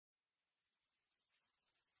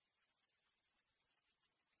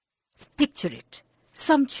Picture it.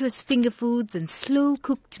 Sumptuous finger foods and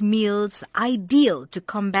slow-cooked meals, ideal to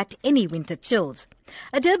combat any winter chills.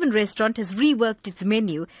 A Durban restaurant has reworked its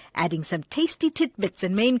menu, adding some tasty tidbits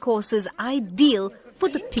and main courses ideal for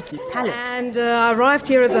the picky palate. And I arrived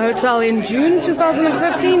here at the hotel in June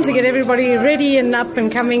 2015 to get everybody ready and up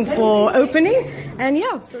and coming for opening. And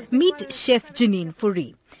Meet Chef Janine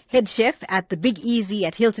Fourie, head chef at the Big Easy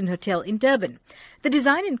at Hilton Hotel in Durban. The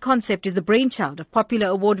design and concept is the brainchild of popular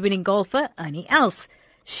award-winning golfer Ernie Els.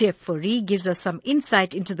 Chef Fourie gives us some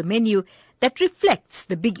insight into the menu that reflects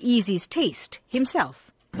the Big Easy's taste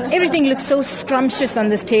himself. Everything looks so scrumptious on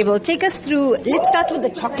this table. Take us through, let's start with the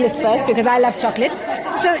chocolate first because I love chocolate.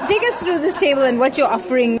 So take us through this table and what you're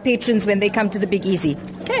offering patrons when they come to the Big Easy.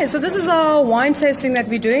 Okay, so this is our wine tasting that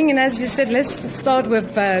we're doing, and as you said, let's start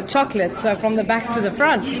with chocolate, so from the back to the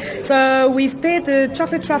front. So we've paired the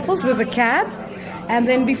chocolate truffles with a cab, and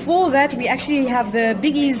then before that we actually have the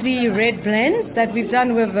Big Easy red blend that we've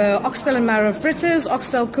done with oxtail and marrow fritters,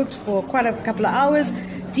 oxtail cooked for quite a couple of hours,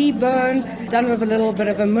 deboned, done with a little bit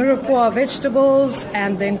of a mirepoix vegetables,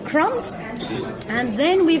 and then crumbed. And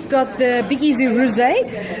then we've got the Big Easy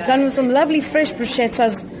rosé, done with some lovely fresh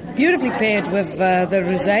bruschettas, beautifully paired with the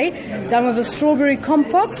rosé, done with a strawberry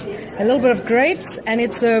compote, a little bit of grapes, and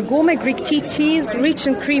it's a gourmet Greek cheese, rich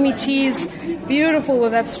and creamy cheese, beautiful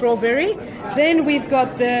with that strawberry. Then we've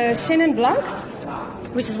got the Chenin Blanc,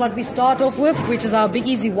 which is what we start off with, which is our Big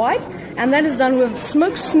Easy white, and that is done with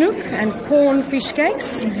smoked snook and corn fish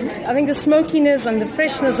cakes. I think the smokiness and the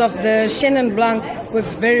freshness of the Chenin Blanc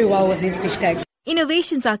works very well with these fish cakes.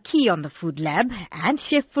 Innovations are key on the Food Lab, and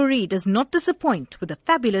Chef Fourie does not disappoint with a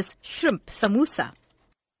fabulous shrimp samosa.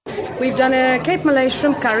 We've done a Cape Malay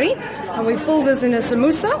shrimp curry, and we filled this in a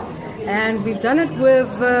samosa. And we've done it with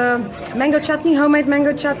mango chutney, homemade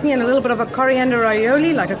mango chutney, and a little bit of a coriander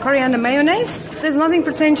aioli, like a coriander mayonnaise. There's nothing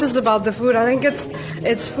pretentious about the food. I think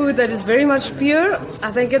it's food that is very much pure.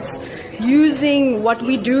 I think it's using what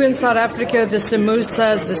we do in South Africa, the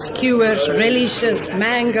samosas, the skewers, relishes,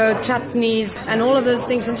 mango, chutneys, and all of those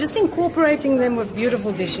things, and just incorporating them with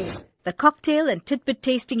beautiful dishes. The cocktail and tidbit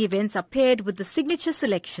tasting events are paired with the signature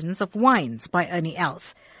selections of wines by Ernie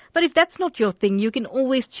Els. But if that's not your thing, you can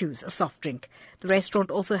always choose a soft drink. The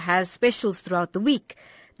restaurant also has specials throughout the week.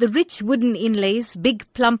 The rich wooden inlays, big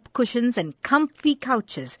plump cushions and comfy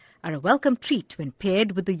couches are a welcome treat when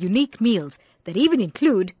paired with the unique meals that even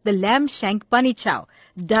include the lamb shank bunny chow,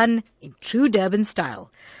 done in true Durban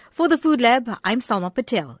style. For the Food Lab, I'm Salma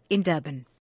Patel in Durban.